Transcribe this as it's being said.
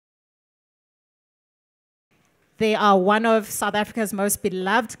They are one of South Africa's most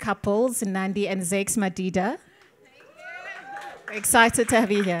beloved couples, Nandi and Zakes Madida. We're excited to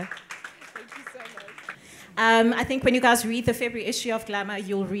have you here. Thank you so much. I think when you guys read the February issue of Glamour,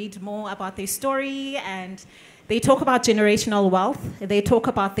 you'll read more about their story, and they talk about generational wealth. They talk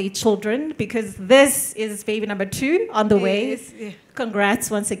about their children, because this is baby number 2 on the way. Yeah. Congrats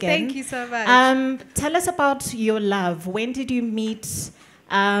once again. Thank you so much. Tell us about your love. When did you meet?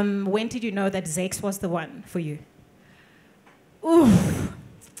 When did you know that Zakes was the one for you? Oof.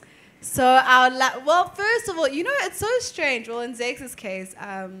 So well, first of all, you know, it's so strange. Well, in Zakes' case,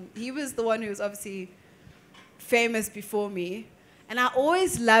 he was the one who was obviously famous before me. And I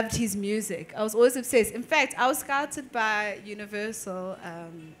always loved his music. I was always obsessed. In fact, I was scouted by Universal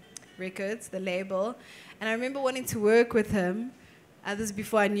Records, the label. And I remember wanting to work with him. This is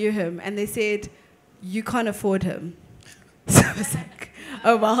before I knew him. And they said, you can't afford him. So I was like,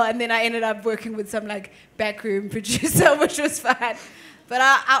 oh, well. And then I ended up working with some like backroom producer, which was fine. But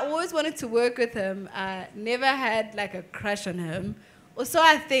I always wanted to work with him. I never had like a crush on him. Or so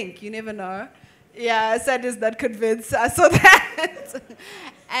I think. You never know. Yeah, Sandy's not convinced. I saw that.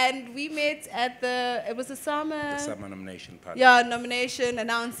 And we met at it was a summer... The summer nomination party. Yeah, nomination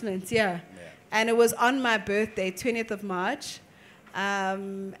announcements, yeah. And it was on my birthday, 20th of March.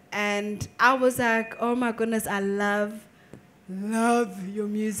 And I was like, oh my goodness, I love your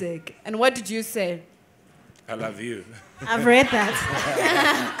music. And what did you say? I love you. I've read that.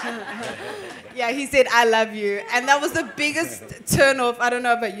 Yeah, he said, I love you. And that was the biggest turn-off. I don't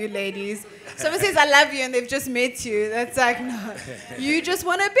know about you ladies. Someone says, I love you, and they've just met you. That's like, no, you just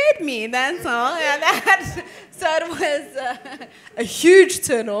want to bed me, that's all. Yeah, so it was a huge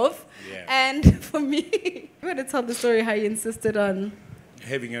turn-off. Yeah. And for me, I'm going to tell the story how you insisted on...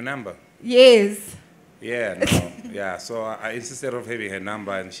 Having your number. Yes. Yeah, no. Yeah, so I insisted on having her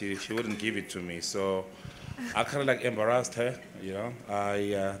number, and she wouldn't give it to me. So I kind of like embarrassed her, you know.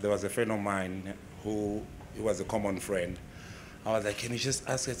 There was a friend of mine who was a common friend. I was like, can you just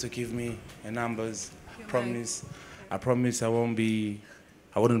ask her to give me her numbers? I promise I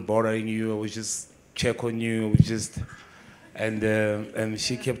wouldn't bother you. I would just check on you. And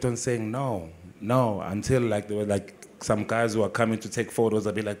she kept on saying no, until like there were like some guys who were coming to take photos.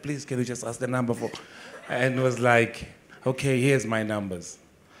 I'd be like, please, can you just ask the number for? And it was like, okay, here's my numbers.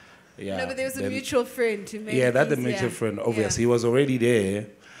 Yeah. No, but there was a mutual friend who made yeah, it that's the easier. mutual friend. Obviously, he was already there.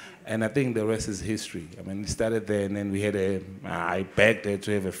 And I think the rest is history. I mean, it started there, and then we had I begged her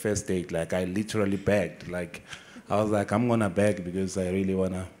to have a first date. Like, I literally begged. Like, I was like, I'm gonna beg because I really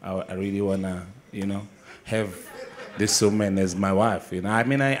wanna, you know, have this woman as my wife. You know, I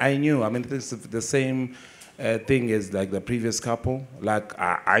mean, I knew. I mean, this is the same thing as like the previous couple. Like,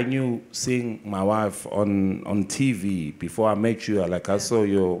 I knew seeing my wife on TV before I met you. Like, I saw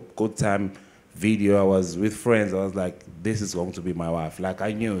your Good Time video. I was with friends. I was like, this is going to be my wife. Like,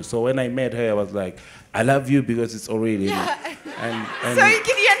 I knew. So when I met her, I was like, I love you because it's already. Yeah. And so you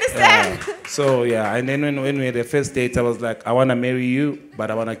understand? So yeah, and then when we had the first date, I was like, I want to marry you,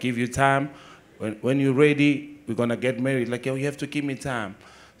 but I want to give you time. When you're ready, we're going to get married. Like, yo, you have to give me time.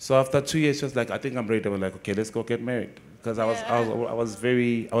 So after 2 years, she was like, I think I'm ready. I was like, okay, let's go get married. Because I was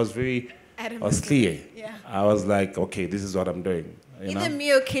very clear. Yeah. I was like, okay, this is what I'm doing. You know? Either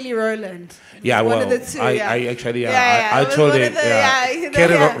me or Kelly Rowland. Yeah, one well, of the two, I actually, I told her,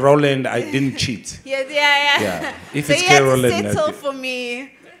 Kelly Rowland, I didn't cheat. Yeah. Yeah. If So it's you Kelly had to Rowland, settle for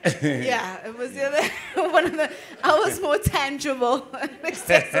me. Yeah, it was the other one of the. I was more tangible and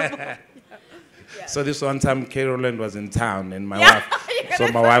accessible. Yeah. So this one time, Kelly Rowland was in town, and my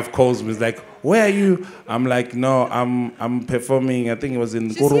wife calls me. Is like, "Where are you?" I'm like, "No, I'm performing. I think it was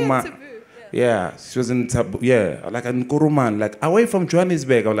in Kuruma." Yeah, she was in Taboo. Yeah, like in Kuruman, like away from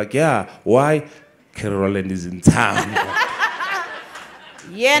Johannesburg. I'm like, yeah, why? Kelly Rowland is in town.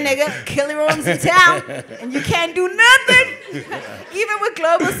 Yeah, nigga, Kelly Rowland's in town, and you can't do nothing. Even with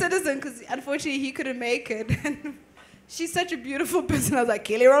Global Citizen, because unfortunately he couldn't make it. And she's such a beautiful person. I was like,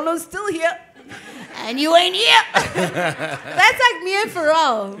 Kelly Rowland's still here, and you ain't here. That's like me and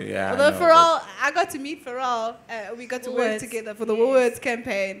Pharrell. Yeah. Although Pharrell, I got to meet Pharrell. We got to work together for the Woolworths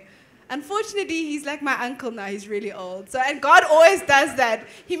campaign. Unfortunately, he's like my uncle now. He's really old. So, and God always does that.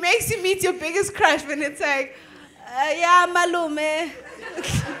 He makes you meet your biggest crush when it's like, yeah, malume.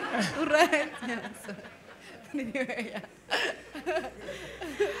 Right? Yeah, so, anyway, yeah.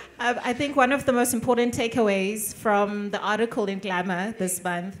 I think one of the most important takeaways from the article in Glamour this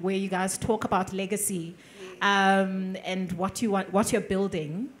month, where you guys talk about legacy and what you're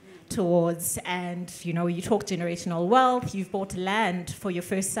building towards, and you know, you talk generational wealth. You've bought land for your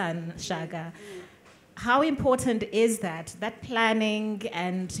first son, Shaga. how important is that planning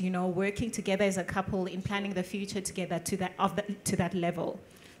and, you know, working together as a couple in planning the future together to that level?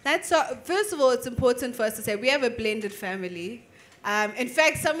 That's so, first of all, it's important for us to say we have a blended family. In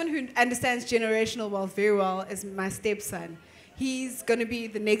fact, someone who understands generational wealth very well is my stepson. He's going to be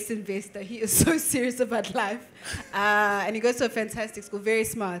the next investor. He is so serious about life. And he goes to a fantastic school, very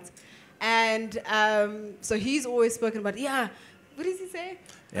smart. And so he's always spoken about, what does he say?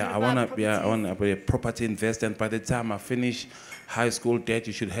 I want to be a property investor, and by the time I finish high school, Dad,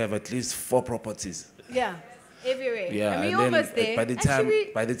 you should have at least 4 properties. Yeah, everywhere. Yeah, I mean, and almost then there.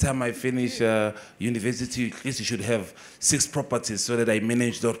 by the time I finish university, at least you should have 6 properties so that I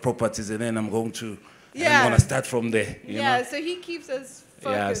manage those properties, and then I'm going to start from there. You know? So he keeps us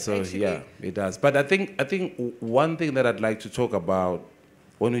focused. It does. But I think one thing that I'd like to talk about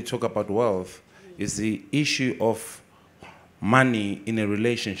when we talk about wealth is the issue of money in a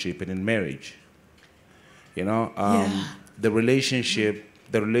relationship and in marriage. You know, the relationship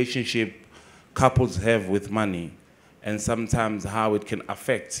couples have with money, and sometimes how it can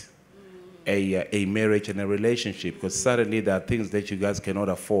affect a marriage and a relationship, because suddenly there are things that you guys cannot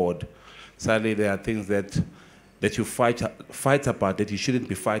afford. Suddenly there are things that you fight about that you shouldn't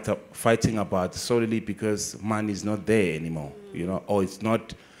be fighting about solely because money is not there anymore, you know, or it's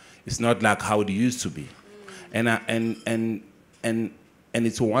not like how it used to be. And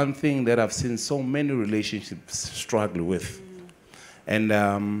it's one thing that I've seen so many relationships struggle with. And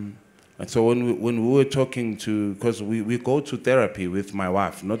so when we were talking because we go to therapy with my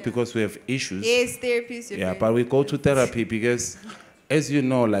wife, not because we have issues. Yes, therapy is your friend. But we go to therapy because, as you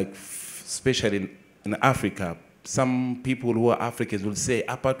know, like especially in Africa, some people who are Africans will say,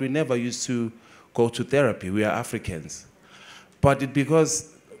 but we never used to go to therapy. We are Africans. But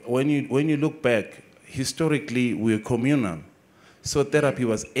because when you look back, historically we're communal. So therapy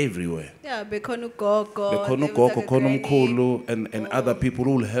was everywhere. Yeah, and other people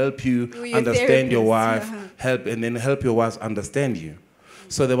who will help you understand your wife, help your wife understand you.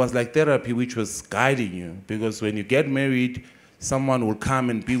 So there was like therapy which was guiding you, because when you get married, someone will come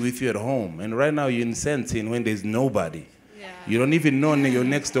and be with you at home. And right now you're in Sentin when there's nobody. Yeah. You don't even know your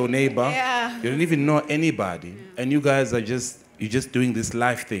next door neighbor. Yeah. You don't even know anybody. Yeah. And you guys are you're just doing this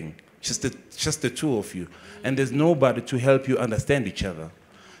life thing. Just the two of you. And there's nobody to help you understand each other.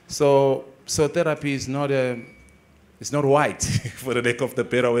 So therapy is not it's not white, for the lack of the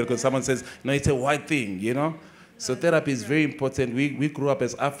better word, because someone says, no, it's a white thing, you know? So therapy is very important. We grew up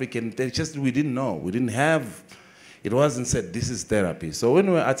as African, we didn't know. We didn't have, it wasn't said, this is therapy. So when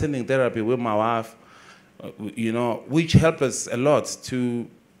we were attending therapy with my wife, you know, which helped us a lot to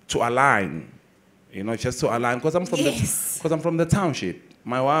align, you know, just to align, because I'm from the township.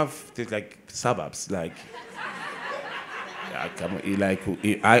 My wife did like suburbs, like I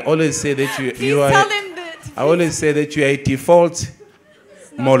always say that I always say that you are a default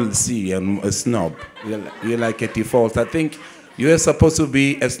model C and a snob. You're like a default. I think you were supposed to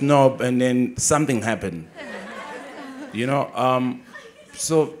be a snob, and then something happened. You know,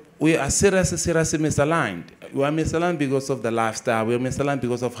 so we are seriously misaligned. We are misaligned because of the lifestyle. We are misaligned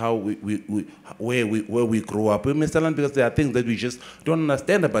because of how where we grew up. We're misaligned because there are things that we just don't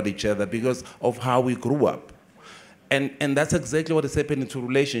understand about each other because of how we grew up. And that's exactly what is happening to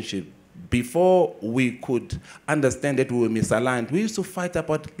relationship. Before we could understand that we were misaligned, we used to fight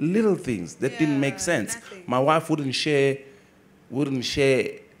about little things that didn't make sense. Nothing. My wife wouldn't share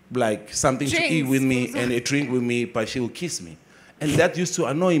like something to eat with me and a drink with me, but she would kiss me. And that used to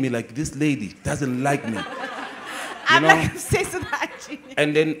annoy me, like, this lady doesn't like me. I'm like obsessed with hygiene.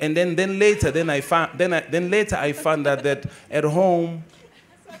 And then later I found out that at home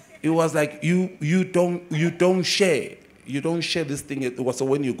it was like you don't share. You don't share this thing. It was, so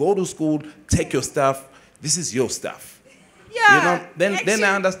when you go to school, take your stuff. This is your stuff. Yeah. You know. Then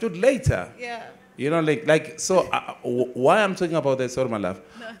I understood later. Yeah. You know, like so. Why I'm talking about that, sorry, my love.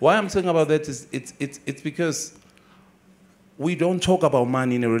 No. Why I'm talking about that is it's because we don't talk about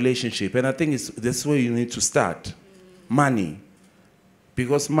money in a relationship, and I think that's where you need to start. Money,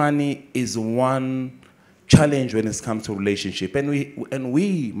 because money is one challenge when it comes to relationship, and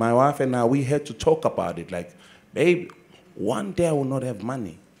we, my wife and I, we had to talk about it. Like, babe, one day I will not have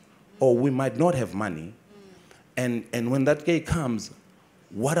money, or we might not have money, and when that day comes,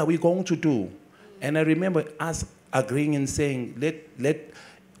 what are we going to do? And I remember us agreeing and saying, let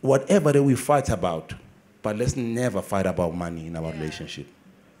whatever that we fight about, but let's never fight about money in our relationship.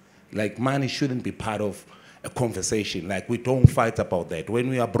 Like, money shouldn't be part of a conversation. Like, we don't fight about that. When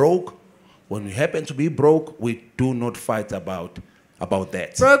we are broke, when we happen to be broke, we do not fight about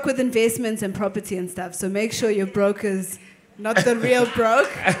that. Broke with investments and property and stuff. So make sure your brokers not the real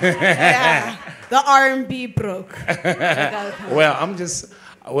broke. Yeah, the R&B broke. Well, I'm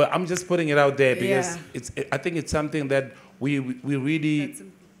just putting it out there because Yeah. I think it's something that we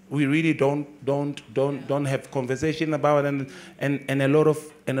really don't have conversation about, and a lot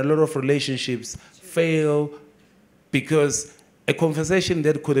of relationships fail because a conversation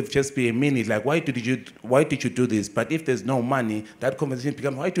that could have just been a minute, like why did you do this? But if there's no money, that conversation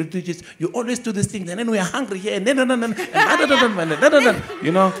becomes why did you do this? You always do these things, and then we are hungry here, and you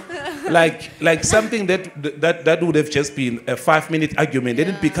know, like something that would have just been a 5-minute argument, then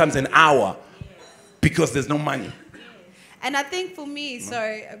it becomes an hour because there's no money. And I think for me,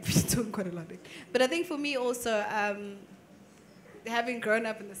 sorry, I've been talking quite a lot, but I think for me also, having grown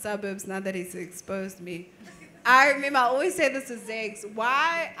up in the suburbs, now that he's exposed me, I remember I always say this to Zakes,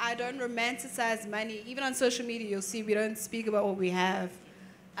 why I don't romanticize money, even on social media you'll see we don't speak about what we have,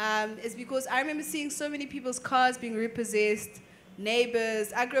 is because I remember seeing so many people's cars being repossessed,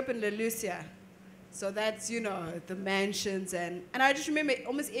 neighbors. I grew up in La Lucia, so that's, you know, the mansions, and I just remember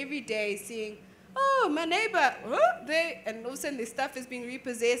almost every day seeing, oh, my neighbor, and all of a sudden their stuff is being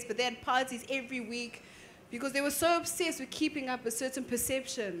repossessed, but they had parties every week because they were so obsessed with keeping up a certain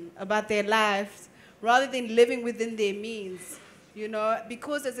perception about their lives rather than living within their means, you know,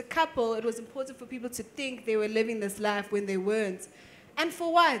 because as a couple, it was important for people to think they were living this life when they weren't. And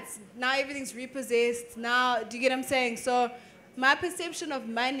for what? Now everything's repossessed. Now, do you get what I'm saying? So my perception of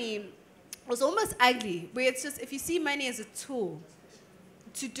money was almost ugly, where it's just, if you see money as a tool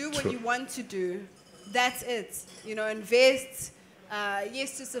to do what you want to do, that's it. You know, invest,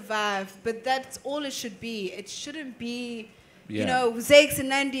 yes, to survive, but that's all it should be. It shouldn't be, you know, Zakes and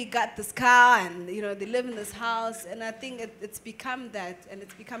Nandi got this car and, you know, they live in this house, and I think it's become that, and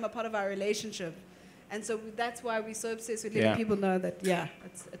it's become a part of our relationship. And so that's why we're so obsessed with letting people know that,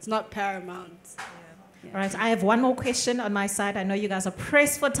 it's not paramount. All right, I have one more question on my side. I know you guys are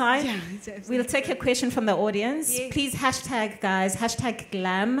pressed for time. We'll take a question from the audience. Yes. Please hashtag, guys, hashtag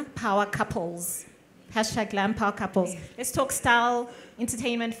glam power couples. Hashtag glam power couples. Let's talk style,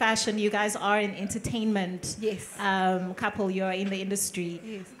 entertainment, fashion. You guys are an entertainment couple. You're in the industry.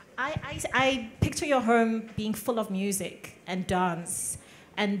 Yes. I picture your home being full of music and dance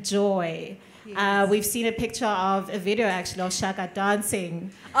and joy. Yes. We've seen a picture of a video actually of Shaka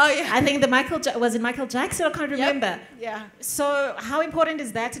dancing. Oh yeah. I think was it Michael Jackson? I can't remember. Yeah. So how important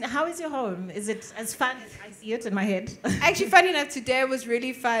is that? And how is your home? Is it as fun as I see it in my head? Actually, funny enough, today was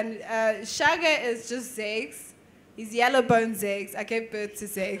really fun. Shaga is just Zakes. He's yellow bone Zakes. I gave birth to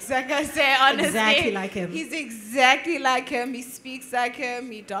Zakes. Like I say, honestly. Exactly like him. He's exactly like him. He speaks like him.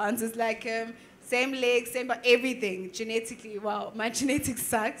 He dances like him. Same legs, same but everything. Genetically, well, my genetics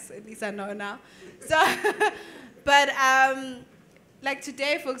sucks. At least I know now. So, but like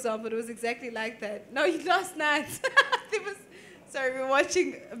today, for example, it was exactly like that. No, last night. Sorry, we were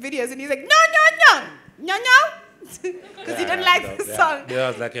watching videos and he's like, no, because he didn't like the song. That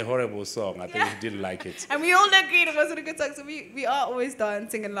was like a horrible song. I think he didn't like it. And we all agreed it wasn't a good song. So we are always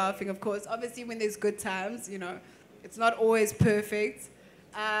dancing and laughing, of course. Obviously, when there's good times, you know, it's not always perfect.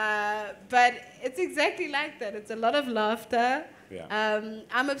 But it's exactly like that. It's a lot of laughter. Yeah.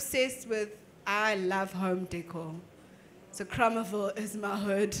 I'm obsessed with, I love home decor. So Kramerville is my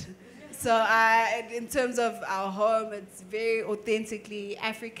hood. So in terms of our home, it's very authentically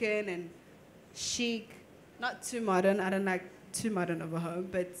African and chic. Not too modern. I don't like too modern of a home,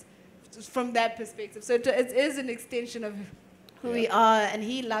 but just from that perspective. So it is an extension of who we are, and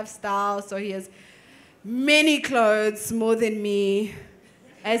he loves style, so he has many clothes, more than me.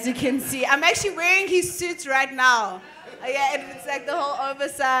 As you can see, I'm actually wearing his suits right now. It's like the whole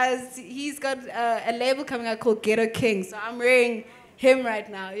oversized. He's got a label coming out called Ghetto King, so I'm wearing him right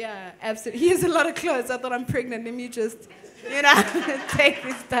now. Yeah, absolutely. He has a lot of clothes. I thought I'm pregnant. Let me just, you know, take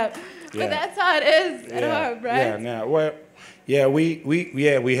this stuff. But that's how it is at home, right? Yeah. Well,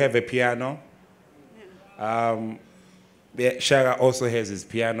 we have a piano. Shaka also has his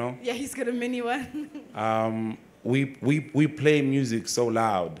piano. Yeah, he's got a mini one. We play music so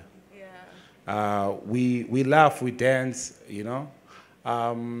loud. Yeah. We laugh, we dance, you know.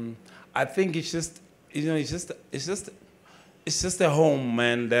 I think it's just, you know, it's just a home,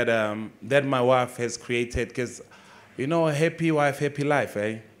 man, that my wife has created, because, you know, a happy wife, happy life,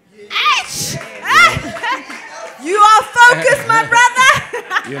 eh? You are focused, my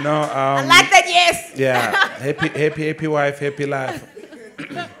brother. You know. I like that. Yes. Yeah. Happy wife, happy life.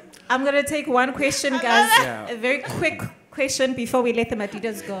 I'm going to take one question, guys. A very quick question before we let the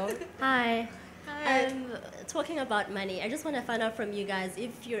Madidas go. Hi. talking about money, I just want to find out from you guys,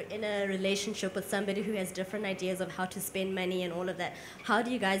 if you're in a relationship with somebody who has different ideas of how to spend money and all of that, how do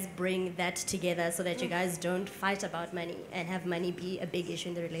you guys bring that together so that you guys don't fight about money and have money be a big issue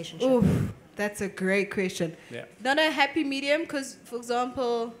in the relationship? Ooh, that's a great question. Yeah. Not a happy medium, because, for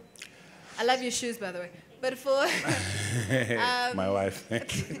example, I love your shoes, by the way. But for My wife. well,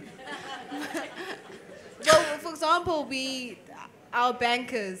 for example, our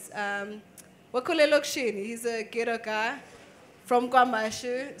bankers, Wakolelo Kshini, he's a ghetto guy from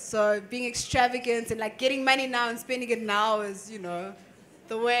Kwamashu, so being extravagant and like getting money now and spending it now is, you know,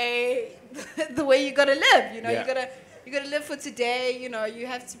 the way you gotta live. You know, Yeah. you gotta live for today. You know, you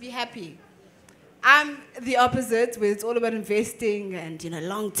have to be happy. I'm the opposite, where it's all about investing and, you know,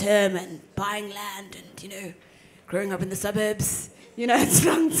 long term and buying land and, you know, growing up in the suburbs. You know, it's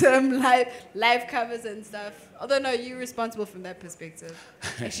long-term life covers and stuff. Although, no, you're responsible from that perspective.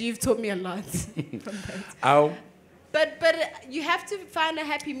 Actually, you've taught me a lot from that. But you have to find a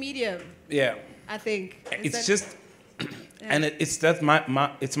happy medium. Yeah. I think. It's just, and it's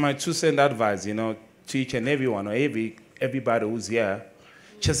my 2 cent advice, you know, to each and everyone or everybody who's here.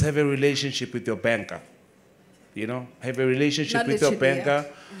 Just have a relationship with your banker. You know, have a relationship Not with your literally,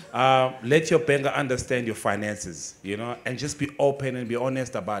 banker. Let your banker understand your finances, you know, and just be open and be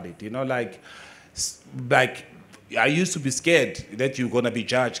honest about it. You know, like I used to be scared that you're going to be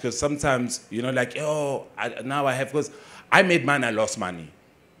judged, because sometimes, you know, like, now I have, because I made mine, I lost money.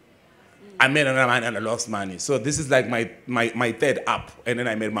 I made another mine and I lost money. So this is like my third up, and then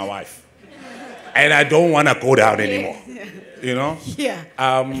I made my wife. And I don't want to go down anymore, you know? Yeah.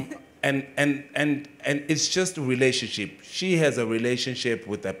 And it's just a relationship. She has a relationship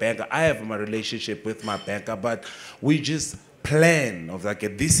with the banker. I have my relationship with my banker, but we just plan of like,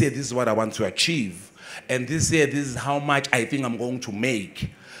 this year, this is what I want to achieve. And this year, this is how much I think I'm going to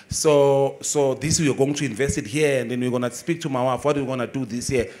make. So this year, you're going to invest it here, and then we're going to speak to my wife, what are we going to do this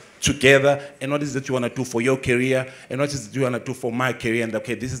year together, and what is it you want to do for your career, and what is it you want to do for my career, and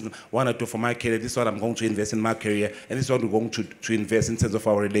okay, this is what I want to do for my career, this is what I'm going to invest in my career, and this is what we're going to invest in terms of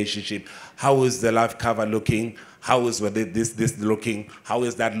our relationship. How is the life cover looking? How is this looking? How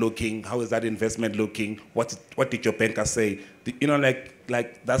is that looking? How is that investment looking? What did your banker say? You know,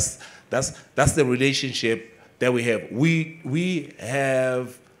 like that's the relationship that we have.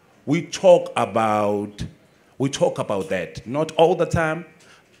 We talk about that, not all the time,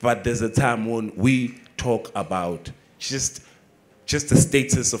 but there's a time when we talk about just the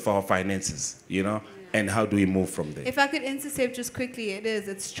status of our finances, you know, and how do we move from there. If I could intercept just quickly,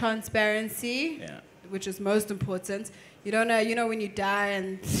 it's transparency, which is most important. You don't know, you know, when you die,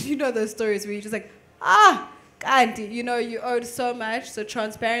 and you know those stories where you're just like, God, you know, you owed so much. So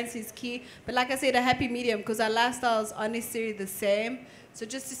transparency is key. But like I said, a happy medium, because our lifestyles aren't necessarily the same. So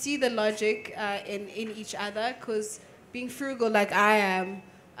just to see the logic in each other, because being frugal like I am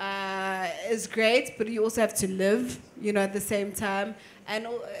is great, but you also have to live, you know, at the same time. And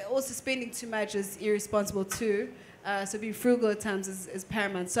also spending too much is irresponsible too. So being frugal at times is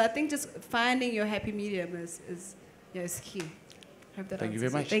paramount. So I think just finding your happy medium is key. Hope that Thank you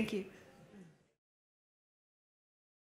very much. Thank you.